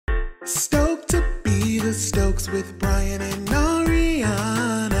Stoked to be the Stokes with Brian and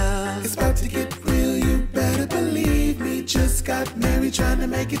Ariana. It's about to get real, you better believe me. Just got married, trying to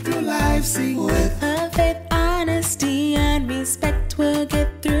make it through life. See, with faith, honesty, and respect, we'll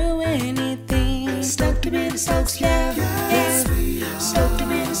get through anything. Stoked to be the Stokes, yeah. Yes, we are. Stoked to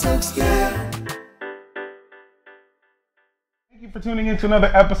be the Stokes, yeah. Thank you for tuning in to another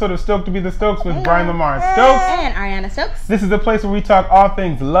episode of Stoked to be the Stokes with Brian Lamar Stokes. And Ariana Stokes. This is the place where we talk all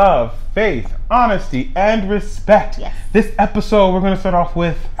things love, faith, honesty, and respect. Yes. This episode, we're going to start off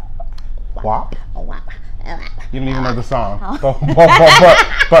with WAP. WAP. You don't even know the song.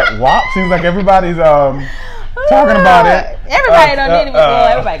 But WAP seems like everybody's talking about it. Everybody don't need to be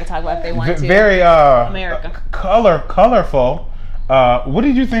everybody can talk about it if they want to. Very America. colorful. What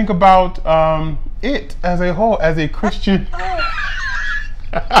did you think about it as a whole, as a Christian?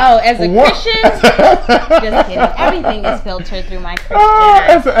 As a Christian? Just kidding. Everything is filtered through my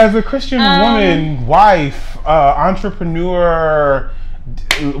Christian. As a Christian woman, wife, entrepreneur,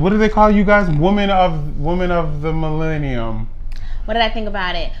 what do they call you guys? Woman of the millennium. What did I think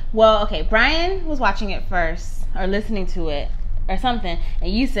about it? Well, okay, Brian was watching it first, or listening to it, or something,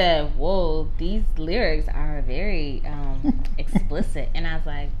 and you said, whoa, these lyrics are very explicit. And I was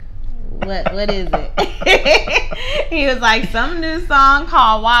like, what is it? He was like, some new song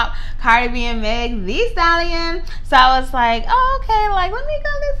called WAP, Cardi B and Meg Thee Stallion. So I was like, oh, okay, like, let me go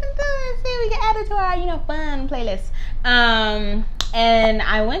listen to it and see if we can add it to our, fun playlist. And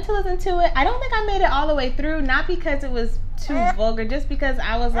I went to listen to it. I don't think I made it all the way through, not because it was too vulgar, just because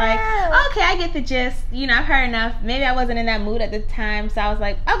I was like, okay, I get the gist. I've heard enough. Maybe I wasn't in that mood at the time, so I was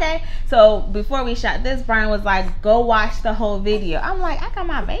like, okay. So before we shot this, Brian was like, go watch the whole video. I'm like, I got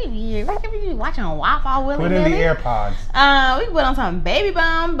my baby here. We can be watching WAP all willy nilly. Put in the AirPods. We can put on some Baby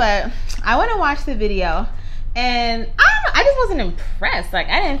Bum, but I went and watched the video. And I just wasn't impressed. Like,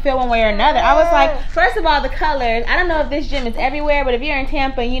 I didn't feel one way or another. I was like, first of all, the colors. I don't know if this gym is everywhere, but if you're in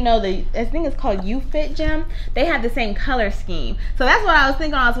Tampa, I think it's called UFit Gym. They have the same color scheme. So that's what I was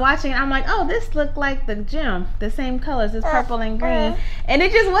thinking when I was watching. I'm like, oh, this looked like the gym. The same colors, this purple and green. And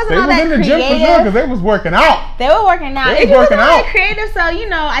it just wasn't all that creative. They was in the gym for sure because they was working out. They were working out. It just wasn't all that creative. So,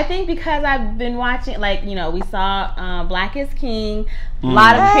 I think because I've been watching, we saw Black is King. A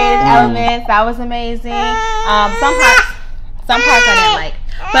lot of creative elements. That was amazing. Some parts I didn't like.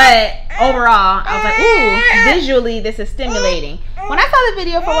 But overall, I was like, ooh, visually this is stimulating. When I saw the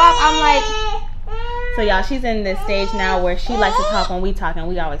video for WAP, I'm like, so y'all, she's in this stage now where she likes to talk when we talk, and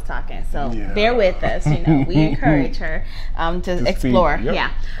we always talking. So bear with us, we encourage her to explore. Speak,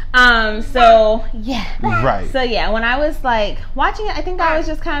 yep. Yeah. So yeah. Right. So yeah, when I was like watching it, I think I was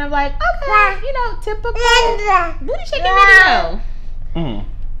just kind of like, okay, typical booty shaking video.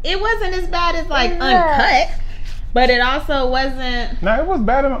 It wasn't as bad as Uncut, but it also wasn't. No, it was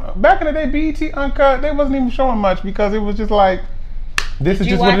bad. Back in the day, BET Uncut, they wasn't even showing much because it was just like, this is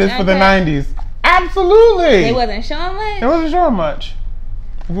just what it is for the 90s. Absolutely. They wasn't showing much? It wasn't showing much.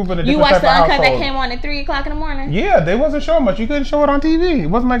 You watched the Uncut that came on at 3 o'clock in the morning? Yeah, they wasn't showing much. You couldn't show it on TV. It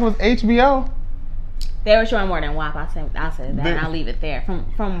wasn't like it was HBO. They were showing more than WAP. I'll say that, and I'll leave it there.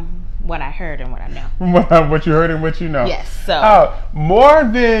 From what I heard and what I know. What you heard and what you know. Yes. So more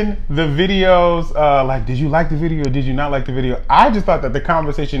than the videos, did you like the video or did you not like the video? I just thought that the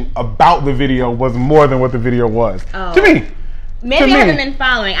conversation about the video was more than what the video was. To me. Maybe I haven't been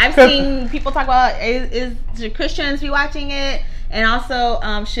following. I've seen people talk about should Christians be watching it? And also,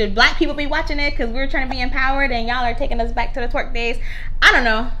 should black people be watching it? Because we're trying to be empowered and y'all are taking us back to the twerk days. I don't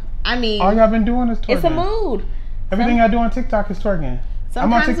know. I mean, all y'all been doing is twerking. It's a mood. Everything I do on TikTok is twerking.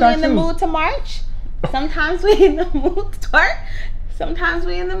 Sometimes we in the mood to march. Sometimes we in the mood to twerk. Sometimes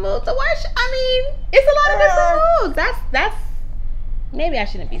we in the mood to worship. I mean, it's a lot of different moods. That's. Maybe I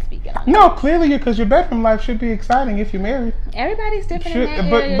shouldn't be speaking on that. No, clearly, because your bedroom life should be exciting if you're married. Everybody's different in that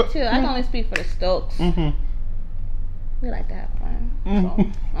area too. I can only speak for the Stokes. We like to have fun. So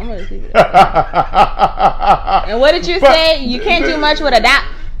I'm gonna leave it. And what did you say? You can't do much with a dap.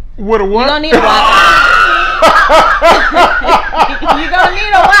 With a what? You gonna need a WAP. You gonna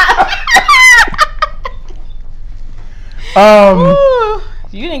need a WAP.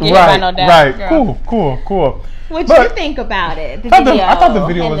 You didn't get it by no doubt. Right. Girl. Cool. What you think about it? I thought the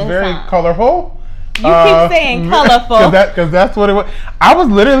video was very colorful. You keep saying colorful. Because that's what it was. I was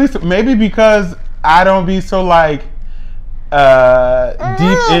literally, maybe because I don't be so deep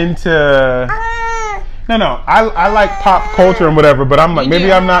into. No. I like pop culture and whatever, but I'm like,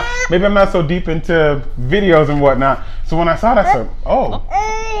 maybe I'm not so deep into videos and whatnot. So when I saw that, I said,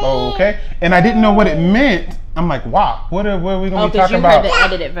 oh, okay. And I didn't know what it meant. I'm like, wow, what are we gonna be talking about? You heard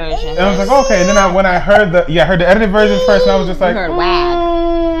the edited version. And I was like, okay. And then when I heard the edited version first, and I was just like, you heard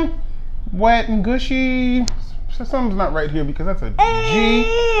WAG. wet and gushy. So something's not right here because that's a G.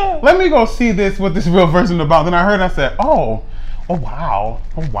 Let me go see this, what this real version about. Then I heard and I said, oh wow.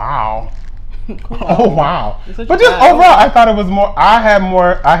 Oh wow. But just overall, I thought it was more, I'm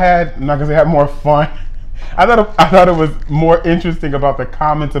not gonna say I had more fun. I thought it was more interesting about the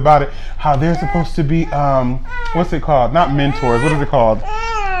comments about it, how they're supposed to be, what's it called? Not mentors, what is it called?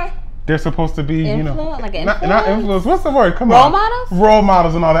 They're supposed to be, you know, like not influence. What's the word? Come role on. models? Role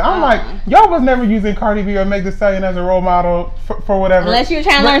models and all that. I'm like, y'all was never using Cardi B or Meg Thee Stallion as a role model for whatever. Unless you're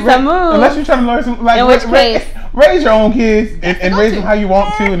trying to learn some moves. Unless you're trying to learn some, like, in which case, raise your own kids and raise them how you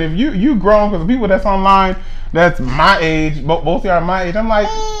want to. And if you grown, because the people that's online, that's my age, both of y'all are my age. I'm like,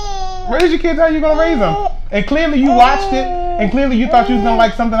 raise your kids how you gonna raise them. And clearly you watched it, and clearly you thought you was gonna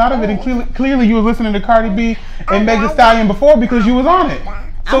like something out of it, and clearly you were listening to Cardi B and Meg Thee Stallion before because you was on it.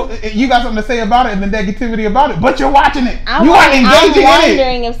 So you got something to say about it and the negativity about it, but you're watching it. You are engaging in it. I'm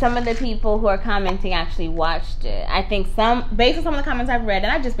wondering if some of the people who are commenting actually watched it. I think based on some of the comments I've read,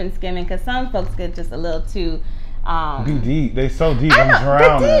 and I've just been skimming because some folks get just a little too be deep. They so deep. I'm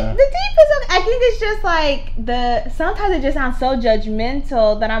drowning. The deep is okay. I think it's just like sometimes it just sounds so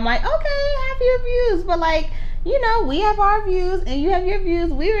judgmental that I'm like, okay, have your views, but like, you know, we have our views and you have your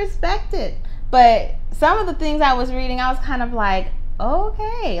views. We respect it. But some of the things I was reading, I was kind of like,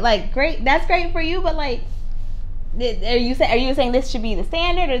 okay, like great, that's great for you, but like, are you saying this should be the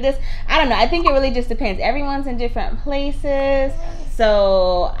standard or this? I don't know. I think it really just depends. Everyone's in different places,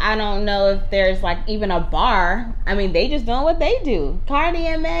 so I don't know if there's like even a bar. I mean, they just doing what they do. Cardi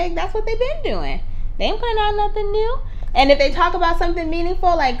and Meg, that's what they've been doing. They ain't putting out nothing new. And if they talk about something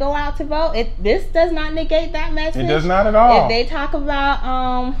meaningful, like go out to vote, this does not negate that message. It does not at all. If they talk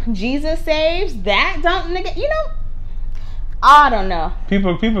about Jesus saves, that don't negate. You know, I don't know.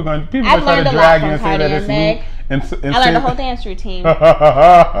 People try to drag you and say that it's me. I learned the whole dance routine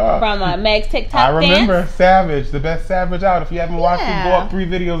from Meg's TikTok I remember dance. Savage, the best Savage out. If you haven't watched it, go up 3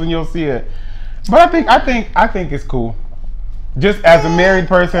 videos and you'll see it. But I think it's cool. Just as a married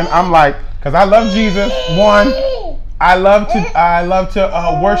person, I'm like, because I love Jesus. One, I love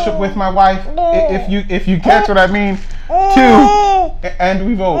to worship with my wife. If you catch what I mean. 2, and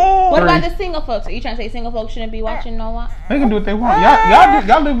we vote. What 3. about the single folks? Are you trying to say single folks shouldn't be watching no what? They can do what they want.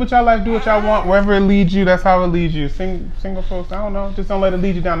 Y'all live with y'all life, do what y'all want. Wherever it leads you, that's how it leads you. Single folks, I don't know. Just don't let it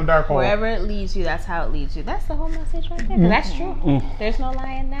lead you down the dark hole. Wherever it leads you, that's how it leads you. That's the whole message right there. That's true. There's no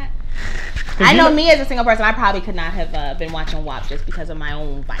lie in that. I know me as a single person, I probably could not have been watching WAP just because of my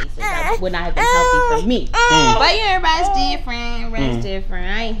own vices. That would not have been healthy for me. But you know, everybody's different. Everybody's different.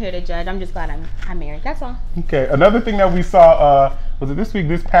 I ain't here to judge. I'm just glad I'm married. That's all. Okay. Another thing that we saw, was it this week,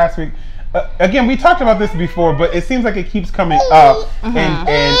 this past week? Again, we talked about this before, but it seems like it keeps coming up. And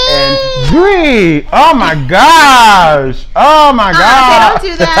Bree, oh my gosh. Oh my gosh.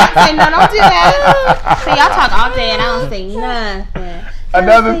 Don't do that. Say no, don't do that. See, y'all talk all day and I don't say nothing.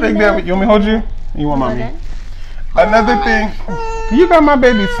 Another thing that you want me to hold you? You want mommy? Another thing, you got my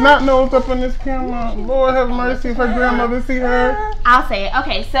baby snot nose up on this camera. Lord have mercy if her grandmother see her. I'll say it.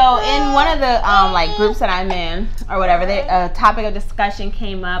 Okay, so in one of the like groups that I'm in or whatever, a topic of discussion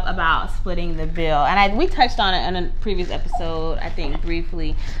came up about splitting the bill, and we touched on it in a previous episode, I think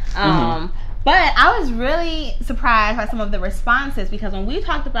briefly. But I was really surprised by some of the responses because when we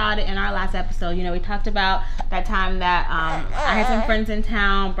talked about it in our last episode, you know, we talked about that time that I had some friends in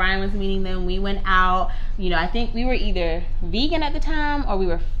town. Brian was meeting them. We went out. You know, I think we were either vegan at the time or we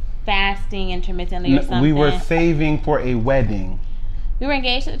were fasting intermittently or something. We were saving for a wedding. We were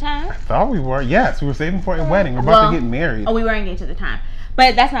engaged at the time? I thought we were. Yes, we were saving for a wedding. We're about to get married. Oh, we were engaged at the time.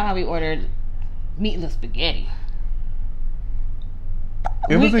 But that's not why we ordered meatless spaghetti.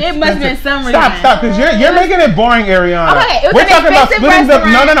 It must have been some reason. Stop, because you're making it boring, Ariana. Okay, it was we're talking about splitting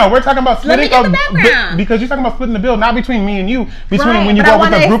the no. We're talking about splitting because you're talking about splitting the bill, not between me and you, between when you go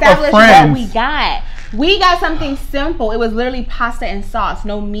with a group of friends. We got something simple. It was literally pasta and sauce,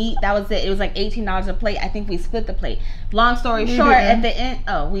 no meat. That was it. It was like $18 a plate. I think we split the plate. Long story short, at the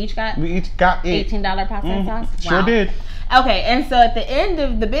end, we each got $18 pasta and sauce. Wow. Sure did. Okay, and so at the end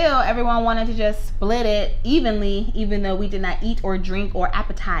of the bill, everyone wanted to just split it evenly, even though we did not eat or drink or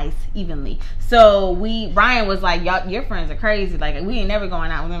appetize evenly. So Brian was like, "Y'all, your friends are crazy. Like, we ain't never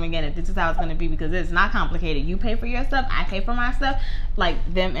going out with them again. This is how it's going to be because it's not complicated. You pay for your stuff, I pay for my stuff, like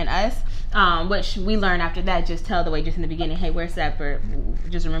them and us." Which we learned after that. Just tell the waitress in the beginning, "Hey, we're separate.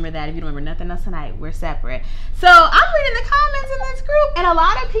 Just remember that. If you don't remember nothing else tonight, we're separate." So I'm reading the comments in this group, and a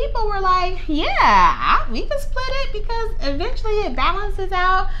lot of people were like, "Yeah, we can split it because eventually it balances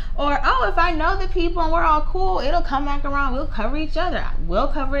out." Or, "Oh, if I know the people and we're all cool, it'll come back around. We'll cover each other. We'll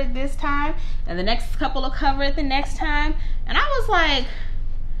cover it this time, and the next couple will cover it the next time." And I was like,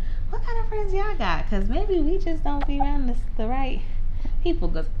 what kind of friends friends y'all got? Because maybe we just don't be around the right people.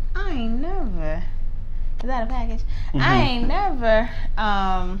 Because I ain't never. Is that a package? I ain't never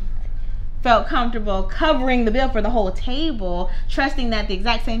felt comfortable covering the bill for the whole table, trusting that the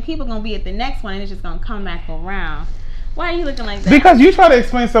exact same people gonna be at the next one and it's just gonna come back around. Why are you looking like that? Because you try to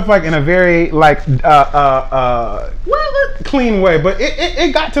explain stuff like in a very clean way, but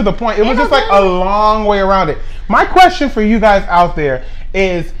it got to the point. It was just like a long way around it. My question for you guys out there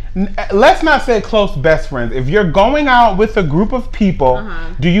is, let's not say close best friends. If you're going out with a group of people,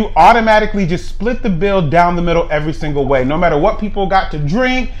 do you automatically just split the bill down the middle every single way? No matter what people got to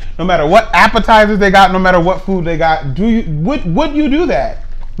drink, no matter what appetizers they got, no matter what food they got, would you do that?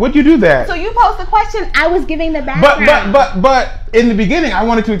 Would you do that? So you posed the question. I was giving the background. But in the beginning, I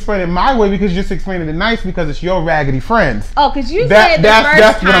wanted to explain it my way because you just explained it nice because it's your raggedy friends. Oh, because you said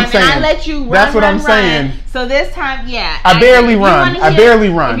that's time, what I'm saying. And I let you run. That's what I'm saying. So this time, yeah. I barely run.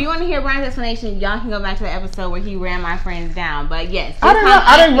 If you want to hear Brian's explanation, y'all can go back to the episode where he ran my friends down. But yes,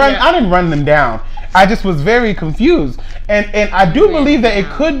 I didn't run them down. I just was very confused, and I do believe that it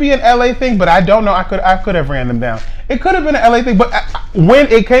could be an LA thing, but I don't know. I could have ran them down. It could have been an LA thing, but when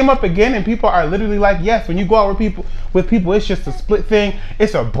it came up again, and people are literally like, yes, when you go out with people, it's just a split thing.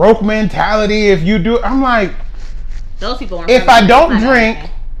 It's a broke mentality. If you do, I'm like, those people. If I don't drink,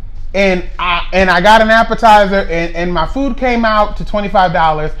 and I got an appetizer, and my food came out to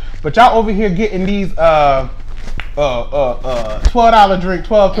 $25, but y'all over here getting these $12 drink,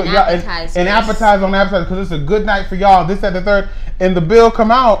 and appetizer on appetizer because it's a good night for y'all. This, that, the third, and the bill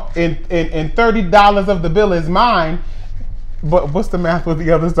come out, and $30 of the bill is mine. But what's the math with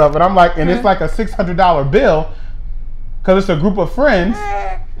the other stuff? And I'm like, and it's like a $600 bill because it's a group of friends.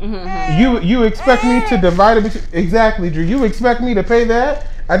 You expect me to divide it between, exactly, Drew. You expect me to pay that?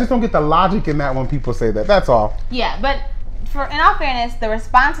 I just don't get the logic in that when people say that. That's all. Yeah, but in all fairness, the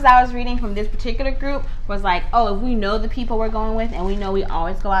responses I was reading from this particular group was like, oh, if we know the people we're going with and we know we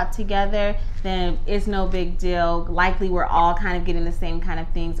always go out together, then it's no big deal. Likely we're all kind of getting the same kind of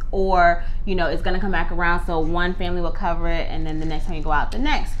things, or, you know, it's going to come back around, so one family will cover it, and then the next time you go out, the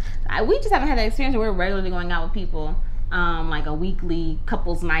next. We just haven't had that experience where we're regularly going out with people, like a weekly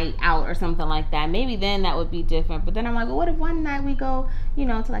couples night out or something like that. Maybe then that would be different. But then I'm like, well, what if one night we go, you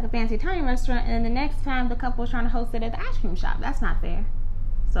know, to like a fancy Italian restaurant, and then the next time the couple is trying to host it at the ice cream shop? That's not fair.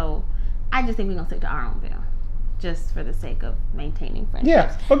 So I just think we're gonna stick to our own bill, just for the sake of maintaining friendships.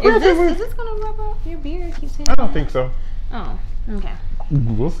 Yeah, but is this gonna rub off your beard? I don't think so. Oh, okay.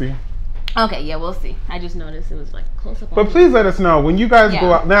 We'll see. Okay, yeah, we'll see. I just noticed it was like close up. But please let us know when you guys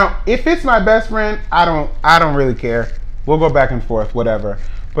go out. Now, if it's my best friend, I don't really care. We'll go back and forth, whatever.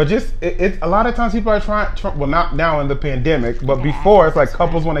 But just it's a lot of times people are trying. Well, not now in the pandemic, but before it's like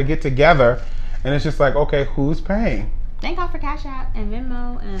couples want to get together, and it's just like, okay, who's paying? Thank God for Cash App and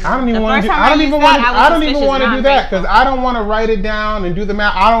Venmo. And I don't even want to do. I don't even want to do that because I don't want to write it down and do the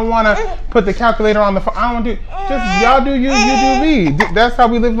math. I don't want to put the calculator on the phone. I don't want to do. Just y'all do you, you do me. That's how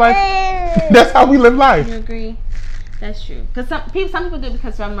we live life. That's how we live life. You agree? That's true. Because some people do it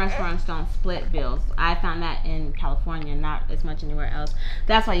because some restaurants don't split bills. I found that in California, not as much anywhere else.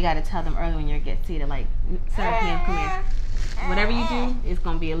 That's why you got to tell them early when you get seated, like, sir, come here. Whatever you do, it's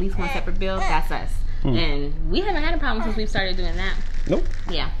going to be at least one separate bill. That's us. And we haven't had a problem since we've started doing that. Nope.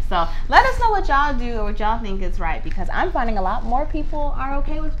 Yeah. So let us know what y'all do or what y'all think is right, because I'm finding a lot more people are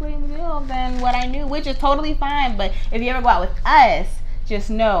okay with splitting the bill than what I knew, which is totally fine. But if you ever go out with us,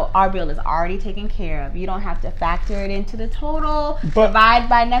 just know our bill is already taken care of. You don't have to factor it into the total. Divide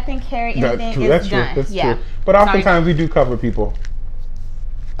by nothing, carry anything. It's done. That's true. But oftentimes we do cover people.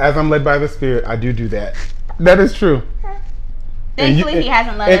 As I'm led by the Spirit, I do that. That is true. Thankfully, he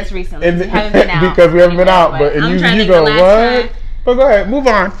hasn't led us recently. We haven't been out. Because we haven't been out. But you go, what? But go ahead. Move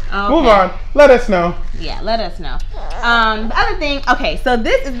on. Okay. Move on. Let us know. Yeah, let us know. The other thing, okay, so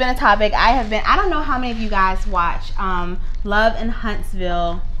this has been a topic I don't know how many of you guys watch Love and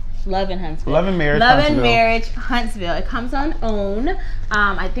Huntsville. Love and Marriage Huntsville. It comes on OWN.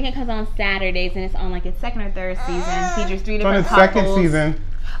 I think it comes on Saturdays, and it's on like its second or third season. Features 3 different couples. Second season.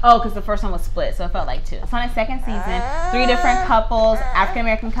 Oh, because the first one was split, so it felt like 2. It's on its second season. 3 different couples, African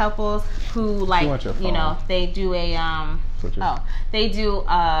American couples, who they do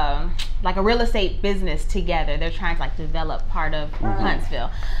like a real estate business together. They're trying to like develop part of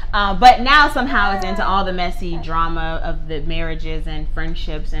Huntsville, but now somehow it's into all the messy drama of the marriages and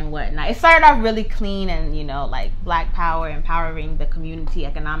friendships and whatnot. It started off really clean and like Black power, empowering the community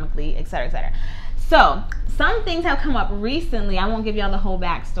economically, etc., etc. So some things have come up recently. I won't give y'all the whole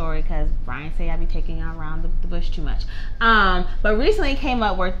backstory because Brian say I be taking y'all around the bush too much. But recently it came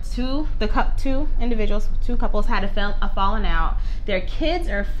up where two couples had a falling fallen out. Their kids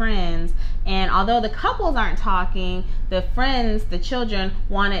are friends, and although the couples aren't talking, the friends, the children,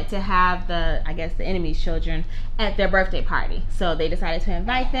 wanted to have the enemy's children at their birthday party. So they decided to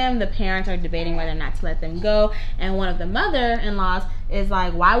invite them. The parents are debating whether or not to let them go. And one of the mother-in-laws is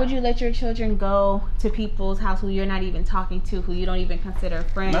like, why would you let your children go to people's house who you're not even talking to, who you don't even consider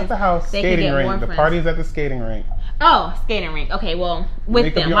friends? Not the house, skating rink. The party's at the skating rink. Oh, skating rink. Okay, well, with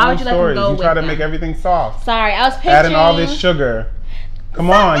make them. Up your Why own would you let stories. them go You with try to them? make everything soft. Sorry, I was picturing... Adding all this sugar. Come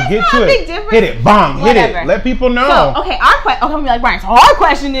on, get to big it. difference. Hit it. Bomb. Whatever. Hit it. Let people know. So, okay, I'm gonna be like, Brian, so our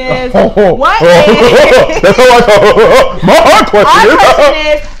question is, That's how my hard question our is.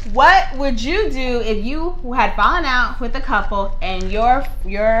 question is, what would you do if you had fallen out with a couple and your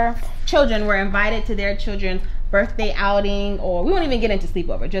children were invited to their children's birthday outing, or we won't even get into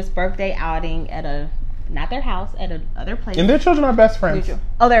sleepover, just birthday outing at not their house, at another place. And their children are best friends.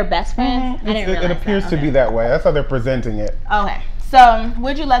 Oh, they're best friends? Mm-hmm. I didn't realize it appears that. to be that way. That's how they're presenting it. Okay. So,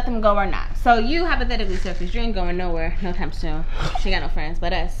 would you let them go or not? So, you hypothetically, sir, because you ain't going nowhere no time soon. She got no friends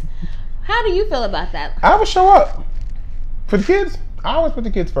but us. How do you feel about that? I would show up. For the kids, I always put the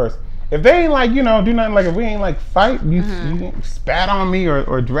kids first. If they ain't like, do nothing, like if we ain't like fight, you spat on me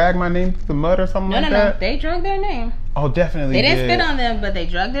or drag my name through the mud or something like that. No. They drug their name. Oh, definitely. They didn't spit on them, but they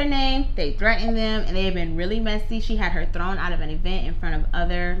drug their name. They threatened them, and they have been really messy. She had her thrown out of an event in front of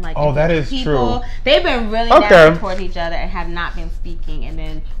other that is people. True. They've been really nasty towards each other and have not been speaking. And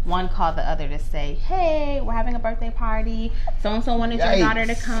then one called the other to say, "Hey, we're having a birthday party. So and so wanted your daughter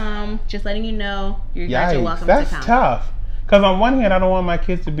to come. Just letting you know, you guys are welcome to come." That's tough. Because on one hand, I don't want my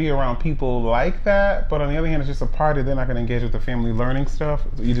kids to be around people like that. But on the other hand, it's just a party. They're not going to engage with the family learning stuff.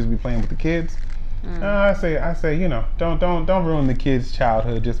 So you just be playing with the kids. I say, don't ruin the kids'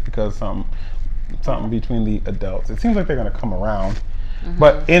 childhood just because something between the adults. It seems like they're going to come around.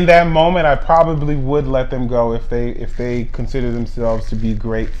 But in that moment, I probably would let them go if they consider themselves to be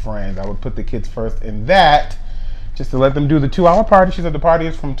great friends. I would put the kids first in that, just to let them do the 2-hour party. She said the party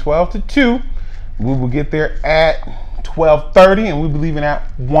is from 12 to 2. We will get there at 12:30, and we'll be leaving at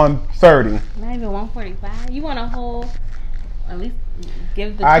 1:30. Not even 1:45. You want a whole, at least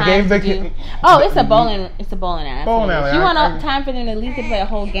give the I time gave the to do. kid. Oh, it's a bowling alley. Bowling alley. If you want time for them to at least get to play a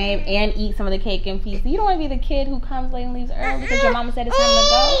whole game and eat some of the cake and pizza. You don't want to be the kid who comes late and leaves early because your mama said it's time to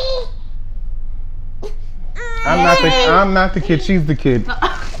go. I'm not the kid. She's the kid.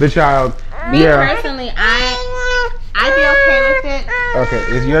 The child. Me personally, I'd be okay with it.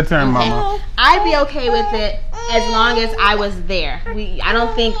 Okay, it's your turn, Mama. I'd be okay with it as long as I was there. I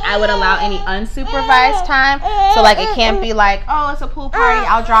don't think I would allow any unsupervised time. So like it can't be like, oh, it's a pool party,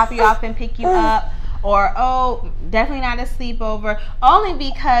 I'll drop you off and pick you up, or oh, definitely not a sleepover. Only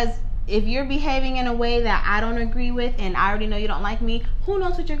because if you're behaving in a way that I don't agree with and I already know you don't like me, who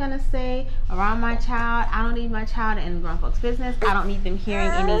knows what you're going to say around my child. I don't need my child in grown folks' business. I don't need them hearing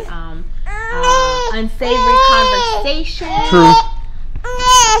any unsavory conversation. True.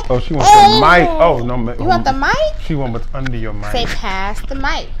 Oh, she wants the mic. Oh, no. You want the mic? She wants what's under your mic. Say pass the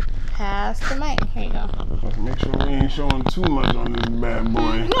mic. Pass the mic. Here you go. Make sure we ain't showing too much on this bad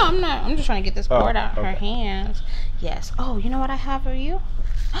boy. No, I'm not. I'm just trying to get this cord out of her okay. hands. Yes. Oh, you know what I have for you?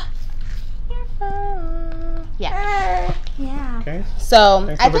 Your phone. Yeah. Yeah. Okay. So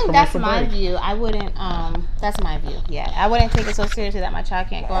Thanks I for the think that's commercial my break. view. I wouldn't. That's my view. Yeah, I wouldn't take it so seriously that my child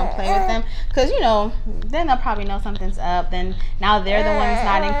can't go and play with them, because then they'll probably know something's up. Then now they're the ones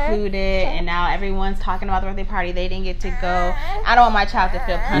not included, and now everyone's talking about the birthday party. They didn't get to go. I don't want my child to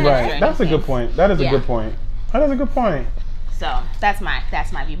feel punished. Right. That's a good point. That is a good point. That is a good point. So that's my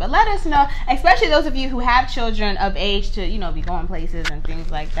view. But let us know, especially those of you who have children of age to be going places and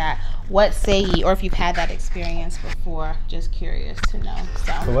things like that. What say ye, or if you've had that experience before? Just curious to know.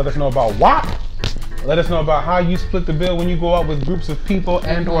 So let us know about WAP. Let us know about how you split the bill when you go out with groups of people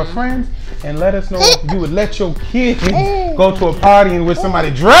and or friends. And let us know if you would let your kids go to a party in which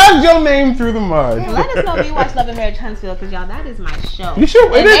somebody drags your name through the mud. And let us know if you watch Love and Marriage Huntsville, because y'all, that is my show. You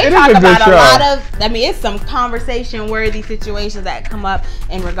should. And It is talk a good about show. a lot of, it's some conversation-worthy situations that come up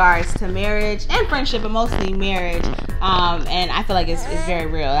in regards to marriage and friendship, but mostly marriage. And I feel like it's very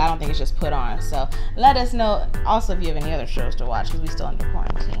real. I don't think it's just put on. So let us know also if you have any other shows to watch, because we still under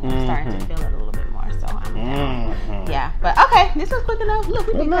quarantine. I'm starting to feel it a little bit more. So I'm down. Yeah, but okay, this was quick enough. Look,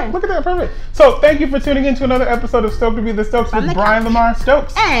 we did good. Look at that, perfect. So thank you for tuning in to another episode of Stoked to be the Stokes with Brian Lamar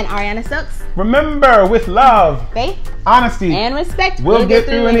Stokes And Ariana Stokes. Remember, with love, Faith, honesty, and respect, we'll get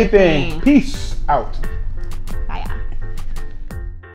through anything. Peace out.